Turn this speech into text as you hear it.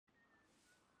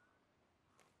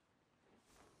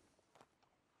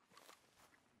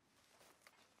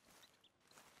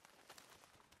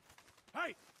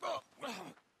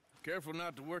Careful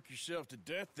not to work yourself to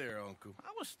death there, Uncle.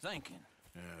 I was thinking.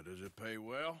 Yeah, does it pay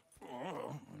well?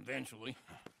 Oh, eventually.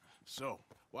 So,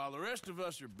 while the rest of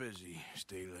us are busy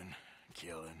stealing,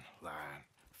 killing, lying,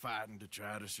 fighting to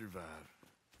try to survive,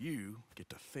 you get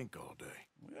to think all day.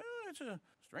 Well, it's a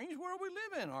strange world we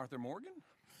live in, Arthur Morgan.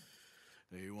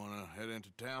 Do you want to head into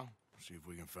town? See if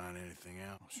we can find anything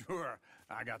out? Sure,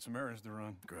 I got some errands to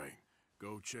run. Great.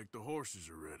 Go check the horses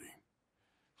are ready.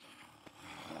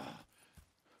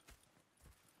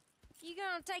 You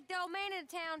gonna take the old man into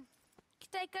town? You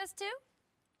take us too?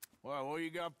 Well, what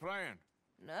you got planned?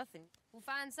 Nothing. We'll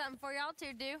find something for y'all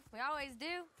to do. We always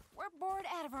do. We're bored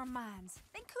out of our minds.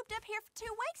 Been cooped up here for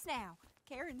 2 weeks now.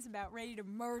 Karen's about ready to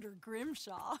murder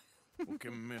Grimshaw. Well,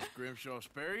 can Miss Grimshaw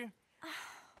spare you?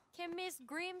 Can Miss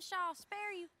Grimshaw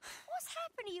spare you? What's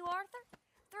happened to you, Arthur?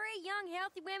 3 young,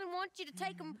 healthy women want you to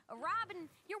take them a robbing.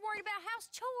 You're worried about house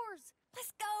chores.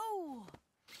 Let's go.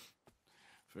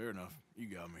 Fair enough. You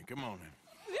got me. Come on then.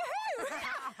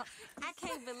 I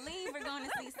can't believe we're going to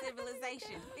see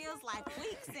civilization. Feels like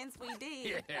weeks since we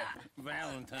did. Yeah,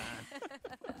 Valentine.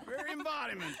 Very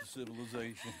embodiment of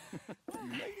civilization.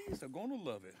 You ladies are gonna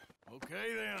love it.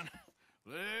 Okay then.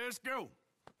 Let's go.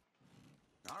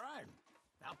 All right.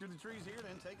 Out through the trees here,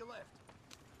 then take a left.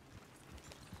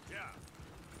 Yeah.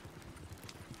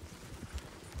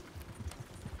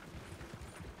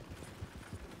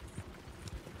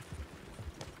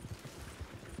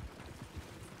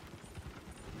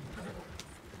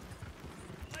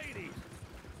 Ladies,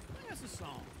 sing us a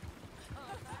song.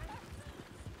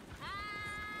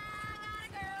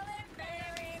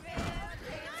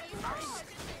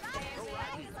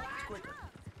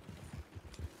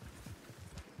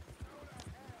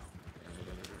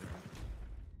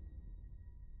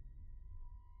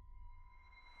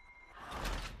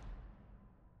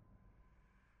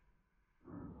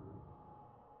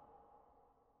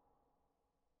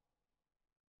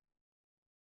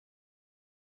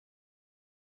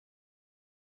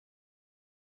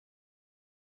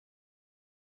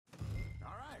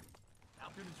 All right.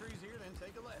 Out through the trees here, then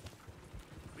take a left.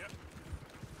 Yep.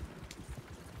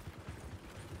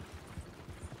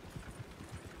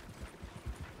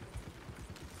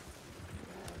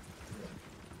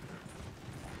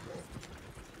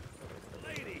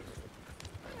 Ladies,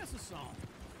 sing us a song.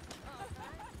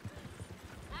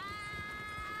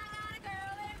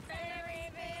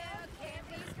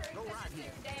 Go right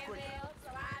here. Quick. So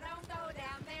I don't go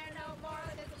down there no more.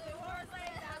 There's a blue horse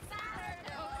laying outside her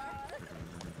door.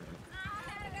 I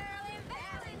had a girl in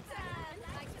Valentine.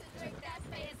 Likes to drink that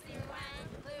fancy wine.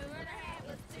 Blue in her hat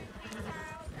was 2 feet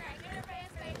tall. Cracking her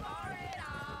pants, paid for it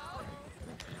all.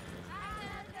 I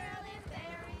had a girl in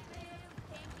Berryville.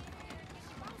 Can't get her 'cause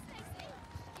she won't stay still.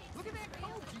 Look at that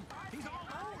coach. He's all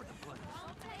over the place.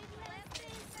 Won't take less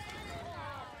than $7.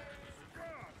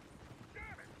 God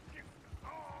damn it!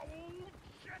 Oh,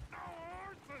 shit, no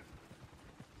horses!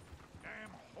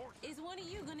 Damn horses! Is one of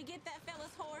you going to get that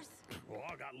fella's horse? Well,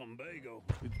 I got lumbago.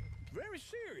 It's very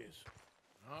serious.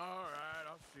 All right,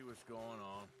 I'll see what's going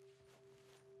on.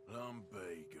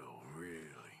 Lumbago,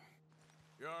 really?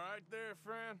 You all right there,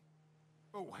 friend?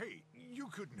 Oh, hey, you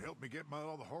couldn't help me get my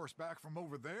other horse back from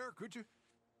over there, could you?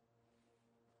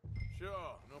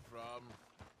 Sure, no problem.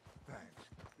 Thanks.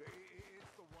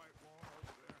 It's the white one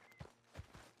over there.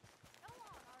 Go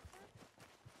on, Arthur.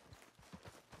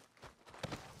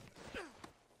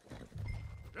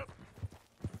 Yep.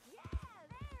 Yeah,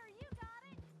 there, you got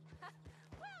it.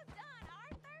 Well done,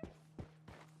 Arthur.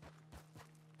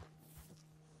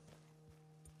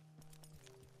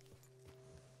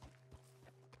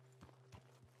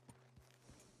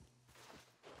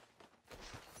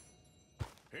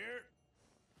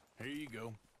 Here you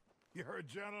go. You're a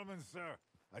gentleman, sir.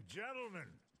 A gentleman.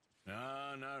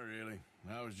 No, not really.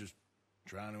 I was just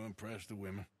trying to impress the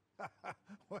women.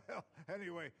 Well,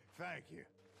 anyway, thank you.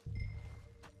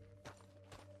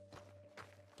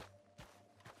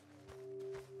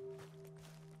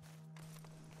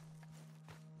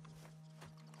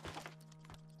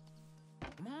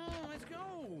 Come on, let's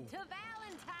go. To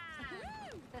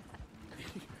Valentine!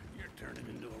 You're turning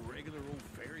into a regular old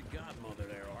fairy godmother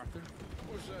there, Arthur.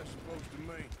 What's that supposed to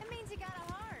mean? That means you got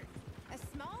a heart. A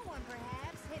small one,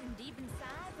 perhaps, hidden deep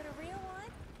inside, but a real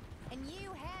one. And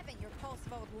you haven't, you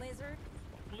repulsive old lizard.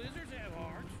 Blizzards have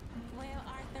hearts. Well,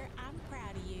 Arthur, I'm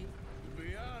proud of you. To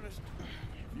be honest,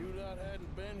 if you lot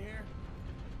hadn't been here,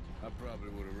 I probably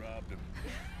would have robbed him.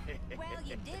 Well,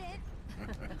 you did it.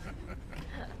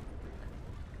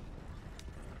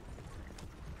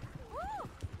 Woo!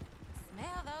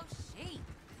 Smell those sheep.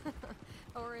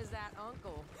 Or is that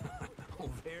Uncle? Oh,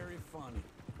 very funny.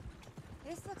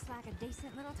 This looks like a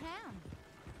decent little town.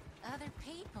 Other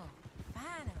people.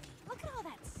 Finally. Look at all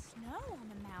that snow on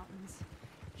the mountains.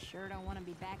 Sure don't want to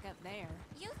be back up there.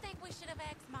 You think we should have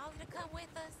asked Molly to come with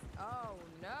us? Oh,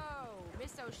 no.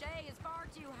 Miss O'Shea is far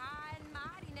too high and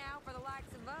mighty now for the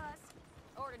likes of us.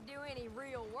 Or to do any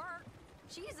real work.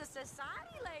 She's a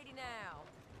society lady now.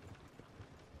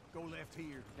 Go left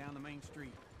here, down the main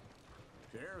street.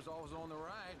 Sheriff's always on the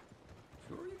right.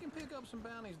 Sure you can pick up some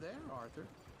bounties there, Arthur.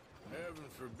 Heaven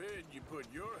forbid you put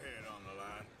your head on the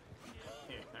line.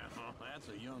 Yeah, that's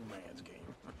a young man's game.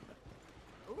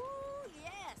 Ooh,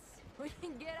 yes. We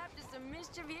can get up to some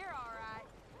mischief here, all right.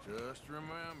 Just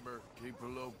remember, keep a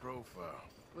low profile.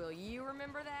 Will you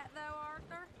remember that, though,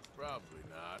 Arthur? Probably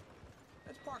not.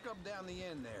 Let's park up down the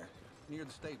end there, near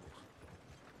the stables.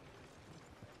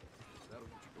 That'll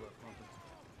get your blood pumping.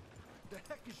 The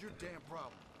heck is your damn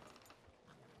problem?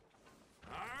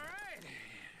 All right.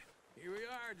 Here we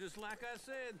are, just like I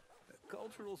said. The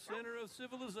cultural center of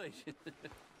civilization.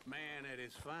 Man at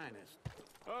his finest.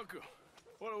 Uncle,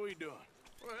 what are we doing?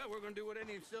 Well, we're gonna do what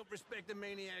any self-respecting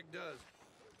maniac does.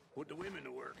 Put the women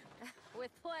to work.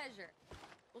 With pleasure.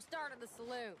 We'll start at the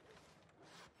saloon.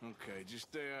 Okay, just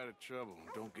stay out of trouble and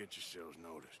don't get yourselves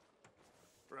noticed.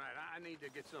 Right, I need to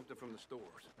get something from the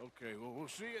stores. Okay, well, we'll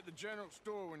see you at the general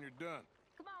store when you're done.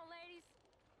 Come on, ladies.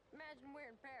 Imagine we're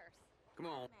in Paris. Come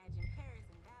on. Imagine Paris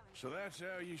and Dallas. So that's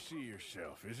how you see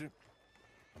yourself, is it?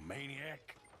 A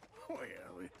maniac?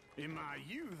 Well, in my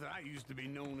youth, I used to be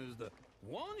known as the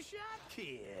one-shot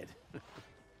kid.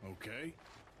 Okay.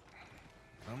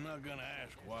 I'm not gonna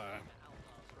ask why.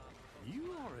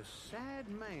 You are a sad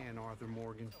man, Arthur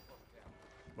Morgan.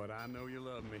 But I know you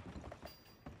love me.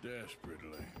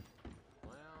 Desperately.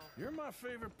 Well, You're my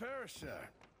favorite parasite.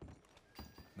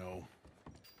 No.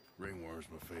 Ringworm's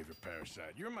my favorite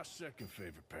parasite. You're my second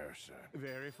favorite parasite.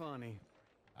 very funny.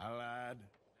 I lied.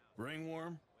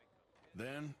 Ringworm.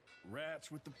 Then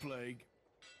rats with the plague.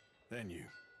 Then you.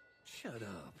 Shut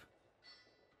up.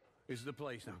 This is the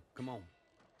place now. Come on.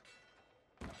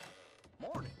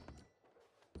 Morning.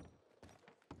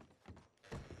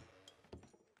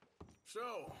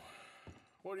 So,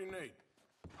 what do you need?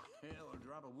 Hell, a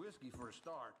drop of whiskey for a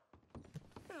start.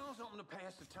 You know, something to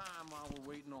pass the time while we're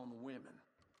waiting on the women.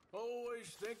 Always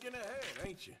thinking ahead,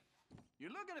 ain't you?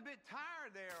 You're looking a bit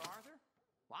tired there, Arthur.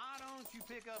 Why don't you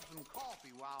pick up some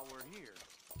coffee while we're here?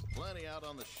 Plenty out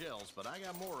on the shelves, but I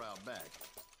got more out back.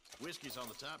 Whiskey's on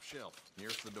the top shelf,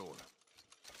 nearest the door.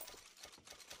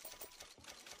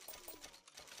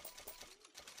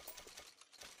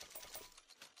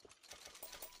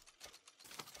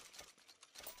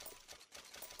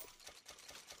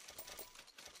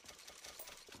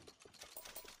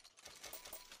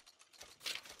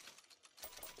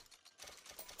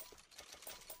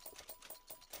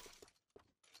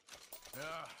 Yeah,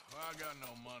 well, I got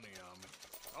no money on me.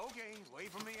 Okay,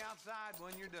 wait for me outside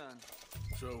when you're done.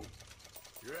 So,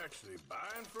 you're actually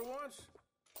buying for once?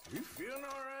 You feeling all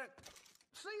right?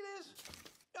 See this?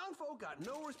 Young folk got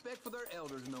no respect for their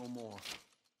elders no more.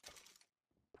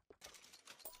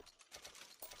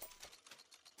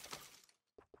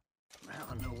 Now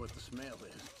I know what the smell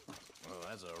is. Well,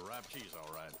 that's a ripe cheese,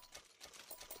 all right.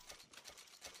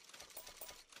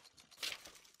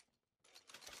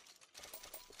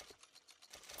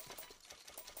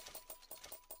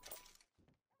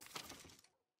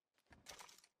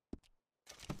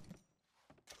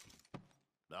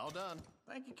 All done.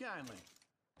 Thank you kindly.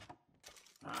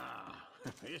 Ah,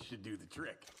 this should do the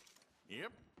trick.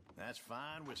 Yep, that's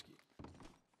fine whiskey.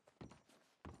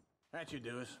 That should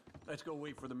do us. Let's go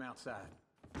wait for them outside.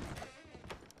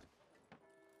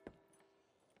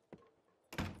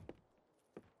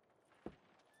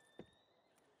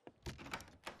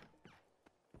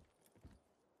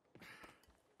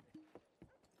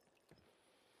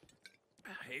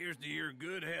 Here's to your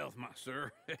good health, my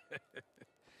sir.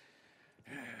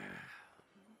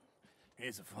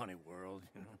 It's a funny world,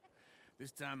 you know.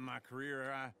 This time in my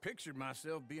career, I pictured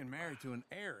myself being married to an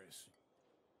heiress.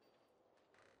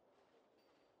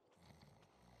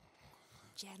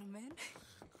 Gentlemen,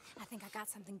 I think I got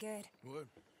something good. What?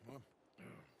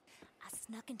 I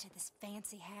snuck into this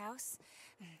fancy house,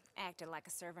 acted like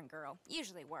a servant girl.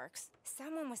 Usually works.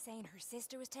 Someone was saying her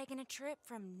sister was taking a trip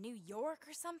from New York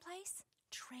or someplace.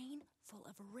 Train full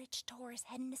of rich tourists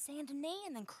heading to Saint Denis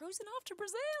and then cruising off to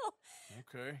Brazil.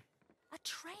 Okay. A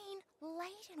train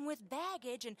laden with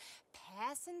baggage and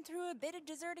passing through a bit of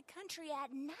deserted country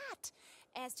at night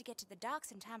as to get to the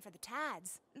docks in time for the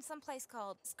tides in some place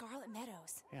called Scarlet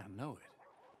Meadows. Yeah, I know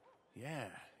it. Yeah,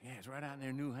 it's right out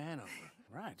near New Hanover.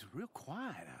 Right, it's real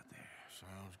quiet out there.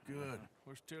 Sounds good.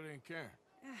 Where's Tilly and Karen?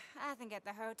 I think at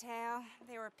the hotel,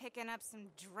 they were picking up some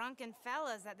drunken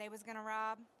fellas that they was gonna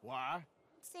rob. Why?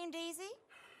 Seemed easy.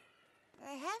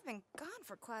 They have been gone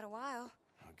for quite a while.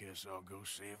 I guess I'll go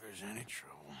see if there's any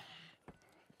trouble.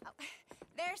 Oh,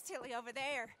 there's Tilly over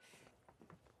there.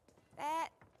 That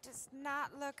does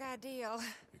not look ideal.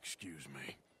 Excuse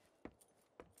me.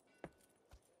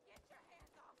 Get your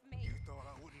hands off me. You thought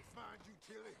I wouldn't find you,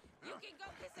 Tilly? You can go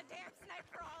kiss a damn snake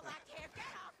for all I care.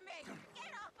 Get off me!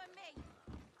 Get off of me!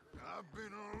 I've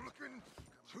been looking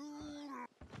too...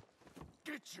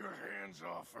 Get your hands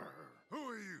off of her. Who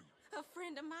are you? A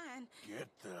friend of mine. Get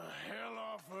the hell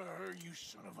off of her, you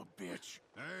son of a bitch.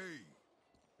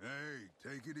 Hey,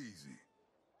 take it easy.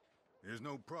 There's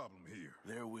no problem here.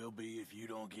 There will be if you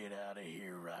don't get out of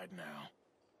here right now.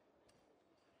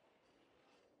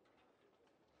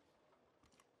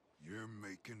 You're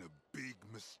making a big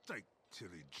mistake,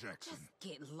 Tilly Jackson.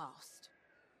 Just get lost.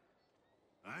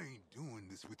 I ain't doing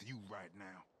this with you right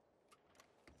now.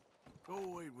 Go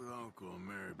wait with Uncle and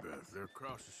Mary Beth. They're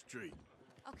across the street.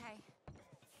 Okay.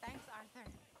 Thanks, Arthur.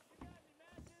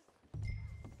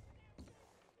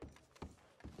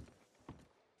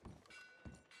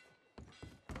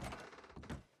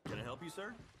 Can I help you,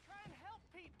 sir?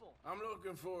 I'm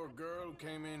looking for a girl who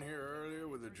came in here earlier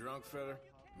with a drunk fella.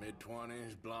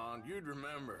 Mid-20s, blonde. You'd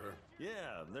remember her.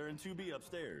 Yeah, they're in 2B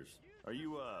upstairs. Are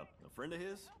you, a friend of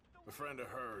his? A friend of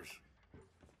hers.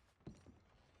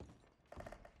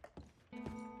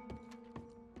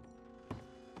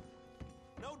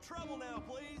 No trouble now,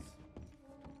 please.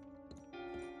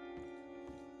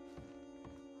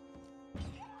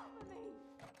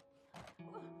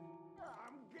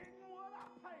 I'm getting what I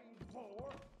paid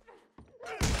for.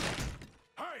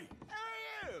 Hey! Who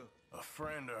are you? A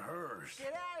friend of hers.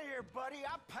 Get out of here, buddy.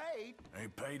 I paid.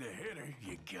 Ain't paid to hit her,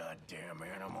 you goddamn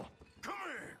animal. Come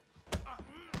here!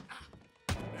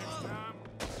 Next time,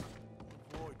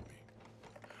 avoid me.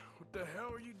 What the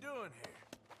hell are you doing here?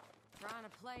 Trying to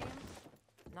play him.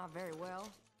 Not very well.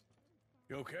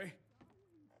 You okay?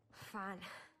 Fine.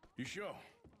 You sure?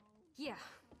 Yeah.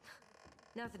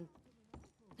 Nothing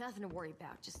to worry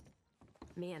about. Just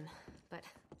men. But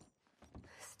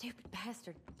stupid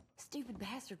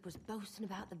bastard was boasting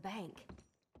about the bank.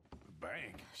 The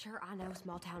bank? Sure, I know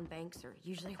small town banks are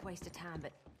usually a waste of time,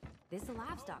 but this is a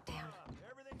livestock town.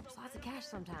 There's lots of cash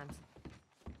sometimes.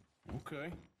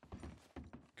 Okay.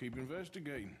 Keep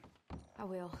investigating. I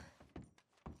will.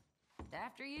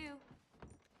 After you.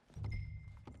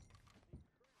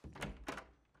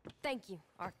 Thank you,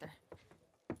 Arthur.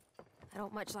 I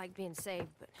don't much like being saved,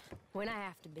 but when I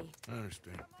have to be. I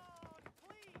understand.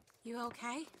 You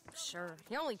okay? Sure.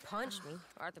 He only punched me.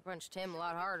 Arthur punched him a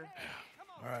lot harder.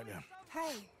 All right, then.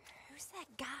 Hey, who's that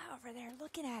guy over there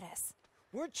looking at us?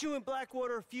 Weren't you in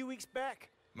Blackwater a few weeks back?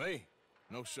 Me?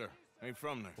 No, sir. Ain't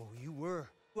from there. Oh, you were.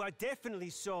 Well, I definitely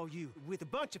saw you with a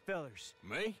bunch of fellers.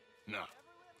 Me? No.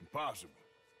 Impossible.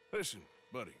 Listen,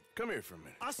 buddy, come here for a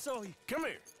minute. I saw you. Come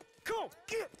here. Come on,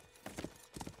 get!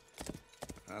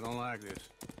 I don't like this.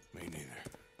 Me neither.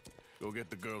 Go get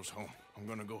the girls home. I'm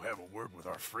gonna go have a word with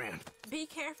our friend. Be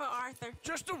careful, Arthur.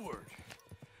 Just a word.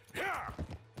 Yeah!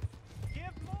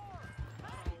 Give more!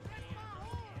 Hey, that's my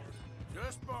horse!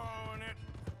 Just borrowing it.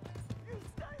 You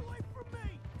stay away from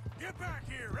me! Get back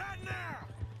here right now!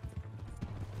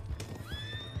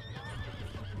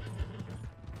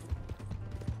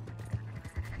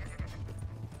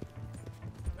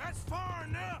 That's far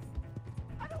enough!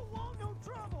 I don't want no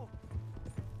trouble!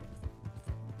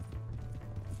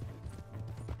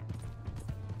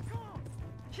 Come on!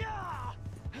 Yeah!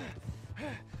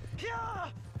 Yeah!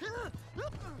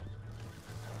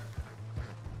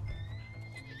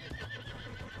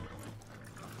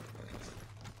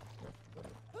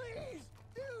 Please,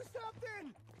 do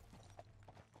something!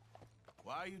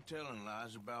 Why are you telling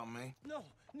lies about me? No.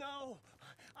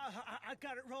 I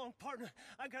got it wrong, partner.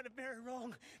 I got it very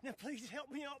wrong. Now, please help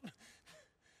me up.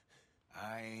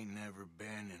 I ain't never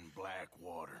been in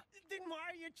Blackwater. Then why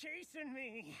are you chasing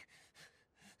me?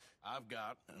 I've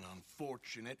got an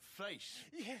unfortunate face.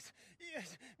 Yes,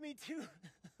 me too.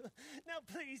 Now,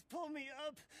 please, pull me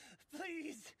up.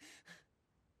 Please.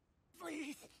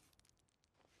 Please.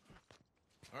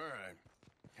 All right,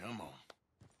 come on.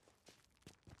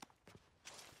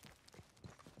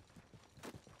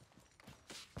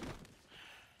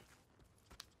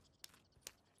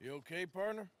 You okay,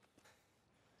 partner?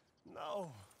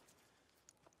 No.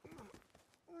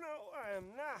 No, I am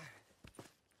not.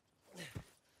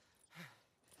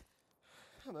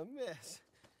 I'm a mess.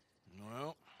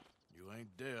 Well, you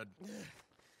ain't dead.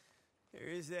 There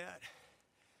is that.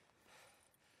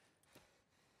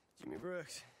 Jimmy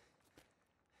Brooks.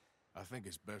 I I think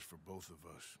it's best for both of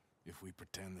us if we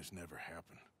pretend this never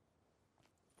happened.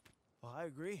 Well, I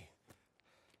agree.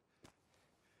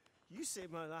 You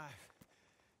saved my life.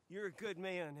 You're a good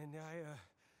man, and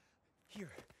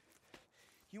Here.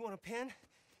 You want a pen?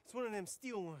 It's one of them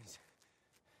steel ones.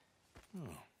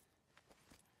 Oh.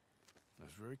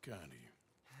 That's very kind of you.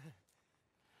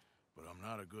 But I'm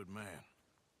not a good man,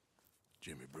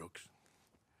 Jimmy Brooks.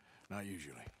 Not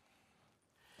usually.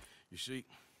 You see,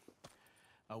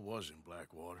 I was in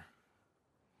Blackwater.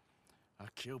 I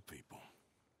killed people.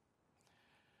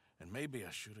 And maybe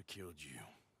I should have killed you.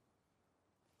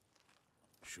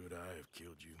 Should I have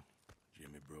killed you,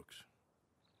 Jimmy Brooks?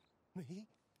 Me?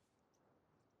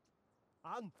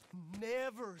 I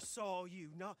never saw you.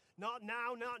 Not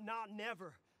now, not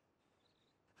never.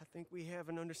 I think we have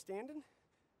an understanding.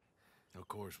 Of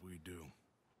course we do.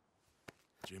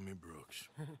 Jimmy Brooks.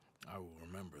 I will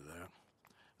remember that.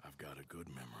 I've got a good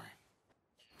memory.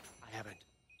 I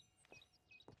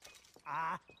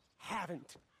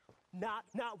haven't. Not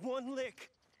one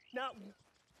lick. Not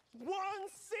 1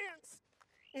 cent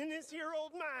in this here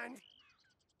old mind.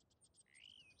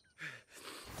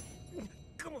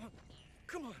 Come on.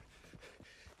 You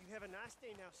have a nice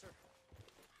day now, sir.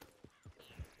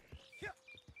 Yep.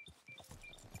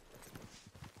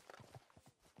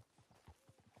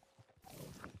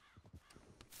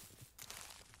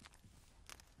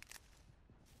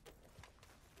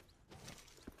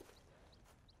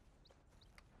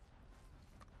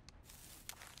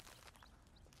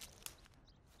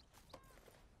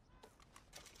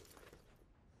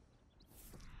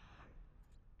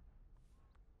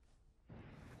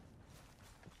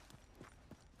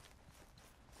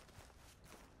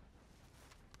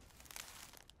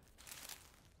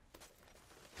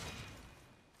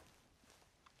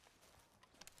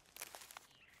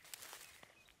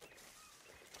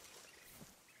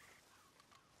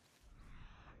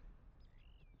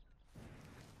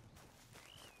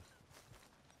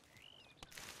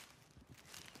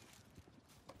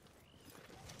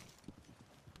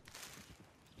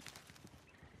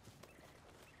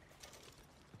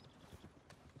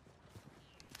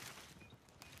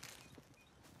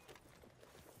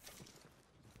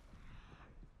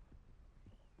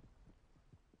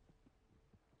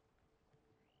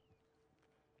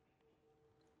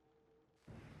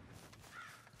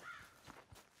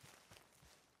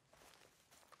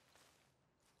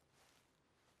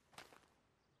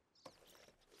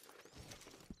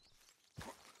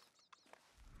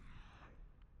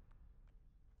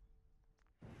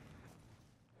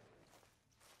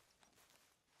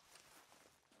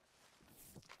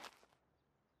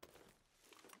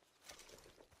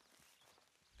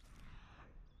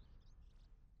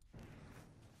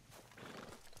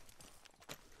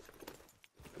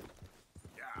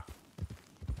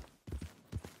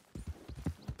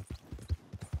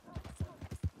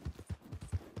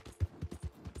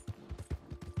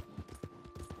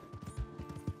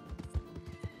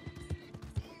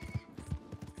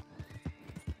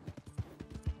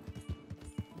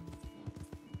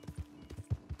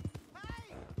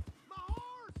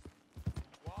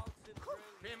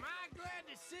 Am I glad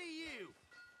to see you?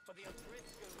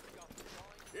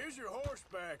 Here's your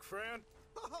horseback, friend.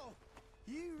 Oh,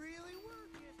 you really were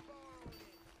this far on it.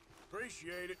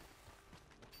 Appreciate it.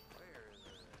 Where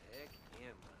the heck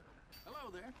am I? Hello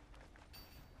there.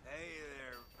 Hey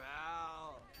there,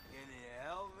 pal. Can you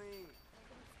help me?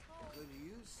 Could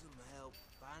use some help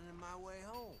finding my way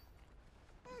home.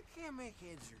 I can't make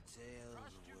heads or tails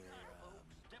of where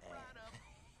Step I'm right up.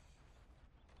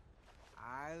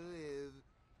 I live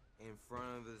in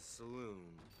front of a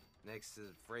saloon next to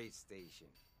the freight station.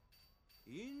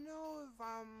 You know if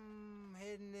I'm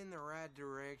heading in the right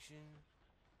direction?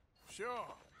 Sure.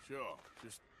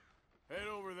 Just head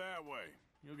over that way.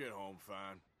 You'll get home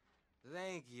fine.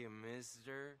 Thank you,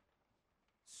 mister.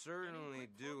 Certainly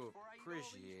do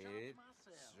appreciate it.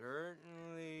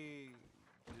 Certainly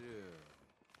do.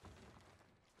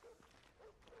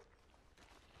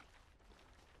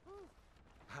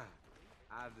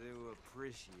 I do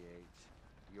appreciate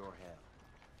your help.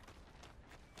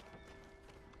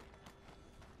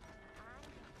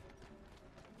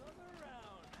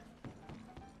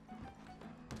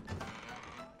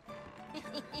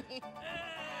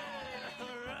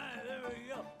 All right, there we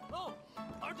go. Oh,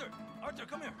 Arthur,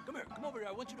 come here. Come over here.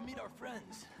 I want you to meet our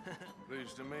friends.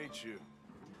 Pleased to meet you.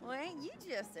 Well, ain't you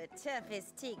just a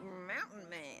tough-as-teak mountain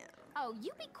man? Oh,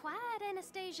 you be quiet,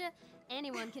 Anastasia.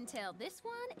 Anyone can tell this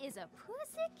one is a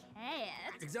pussy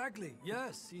cat. Exactly.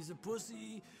 Yes, he's a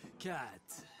pussy cat.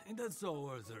 Ain't that so,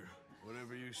 Arthur?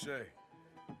 Whatever you say.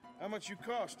 How much you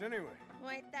cost, anyway?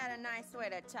 Well, ain't that a nice way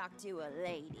to talk to a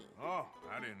lady? Oh,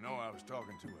 I didn't know I was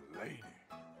talking to a lady.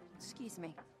 Excuse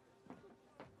me.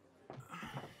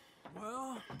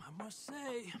 Well, I must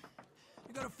say,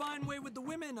 you got a fine way with the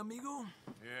women, amigo.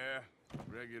 Yeah,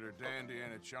 regular dandy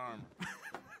and a charmer.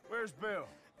 Where's Bill?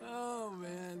 Oh,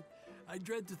 man. I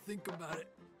dread to think about it.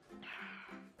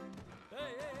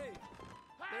 Hey!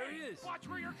 There he is. Watch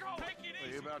where you're going. Take it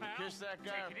easy, Are you about pal. to kiss that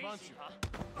guy Take or it punch easy, him?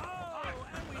 Oh,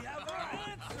 and we have our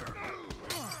answer.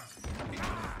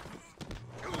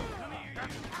 Come here,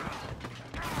 you.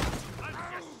 Let's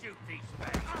just shoot these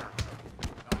things.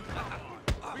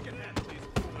 We can handle these.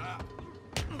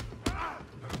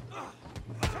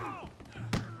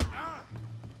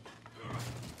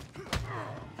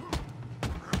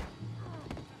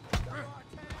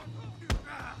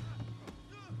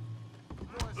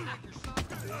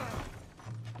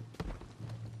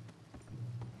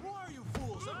 Who are you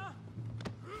fools, huh?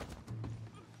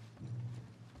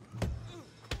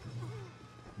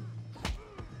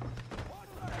 What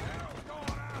the hell's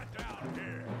going on down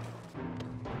here?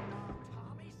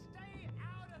 Tommy, stay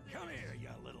out of this. Come here, you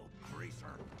little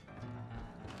greaser.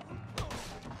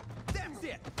 That's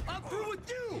it. I'm through with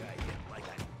you. Yeah, you like a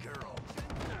girl.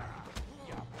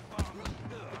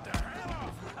 What the hell?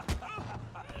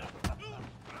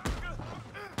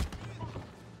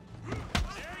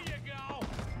 There you go.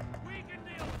 We can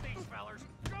deal with these fellers.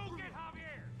 Go get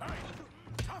Javier. Hey,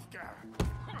 tough guy.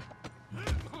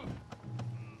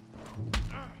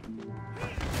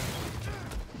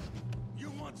 You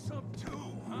want some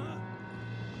too, huh?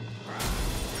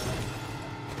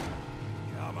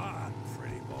 Come on,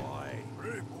 pretty boy.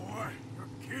 Pretty boy?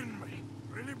 You're kidding me.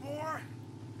 Pretty boy?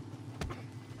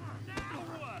 Now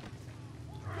what?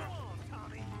 Come on,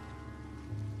 Tommy.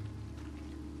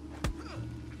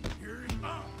 Here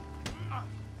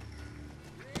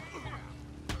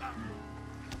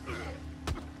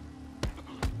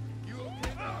You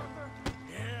okay, Arthur?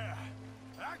 Yeah,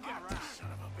 I got this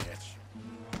son of a bitch.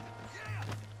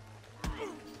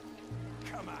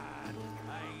 Come on.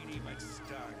 I ain't even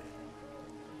started.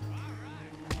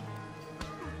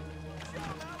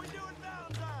 How we doing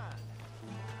Valentine?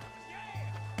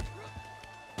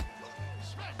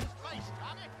 Smash his face,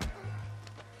 Tommy!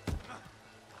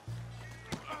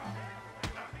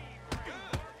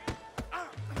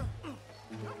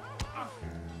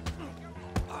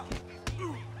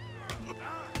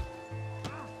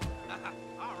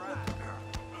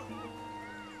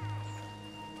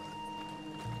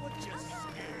 What you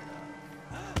scared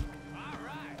of? All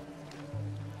right.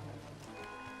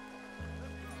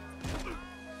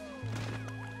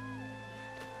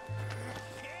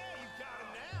 Yeah, you got him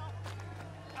now.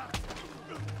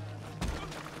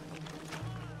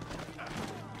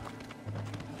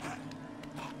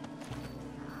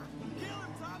 Kill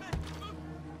him, Tommy.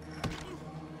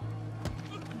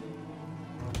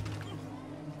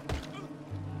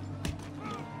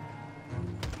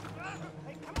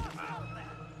 Hey, come on, stop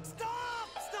that.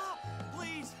 Stop!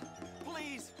 Please!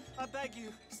 Please! I beg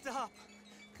you, stop.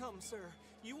 Come, sir.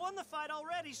 You won the fight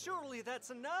already. Surely that's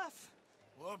enough.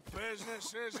 What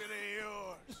business is it of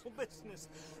yours? No business.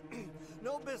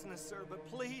 No business, sir, but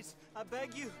please, I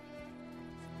beg you.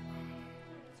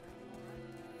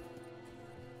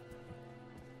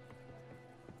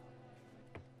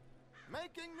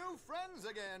 Making new friends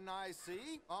again, I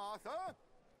see, Arthur.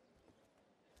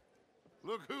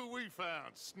 Look who we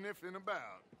found sniffing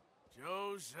about.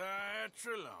 Josiah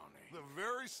Trelawney. The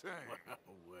very same.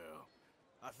 Well,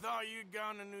 I thought you'd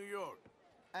gone to New York.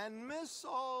 And miss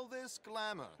all this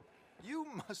glamour. You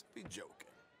must be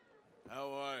joking.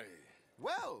 How are you?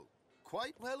 Well,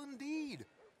 quite well indeed.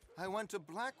 I went to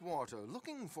Blackwater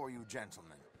looking for you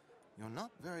gentlemen. You're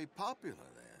not very popular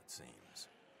there, it seems.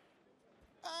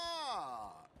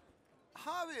 Ah!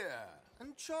 Javier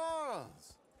and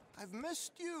Charles. I've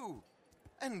missed you.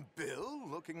 And Bill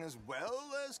looking as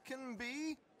well as can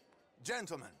be.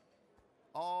 Gentlemen,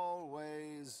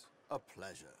 always a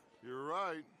pleasure. You're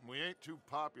right. We ain't too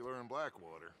popular in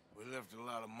Blackwater. We left a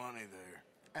lot of money there.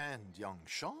 And young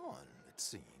Sean, it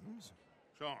seems.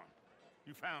 Sean,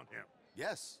 you found him.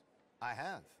 Yes, I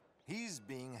have. He's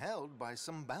being held by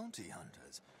some bounty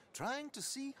hunters, trying to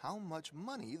see how much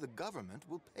money the government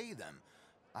will pay them.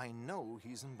 I know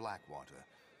he's in Blackwater,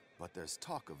 but there's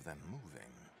talk of them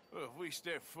moving. Well, if we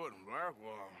step foot in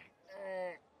Blackwater...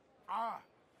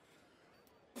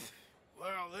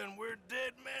 Well, then we're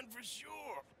dead men for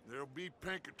sure. There'll be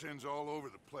Pinkertons all over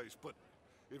the place, but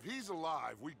if he's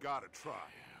alive, we gotta try.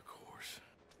 Yeah, of course.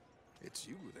 It's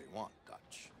you they want,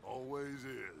 Dutch. Always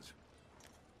is.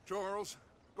 Charles,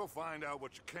 go find out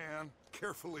what you can,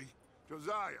 carefully.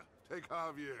 Josiah, take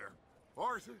Javier.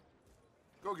 Arthur,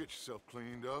 go get yourself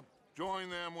cleaned up. Join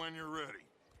them when you're ready.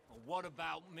 Well, what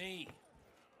about me?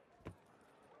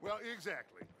 Well,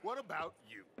 exactly. What about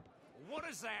you? What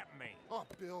does that mean? Oh,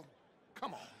 Bill,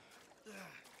 come on.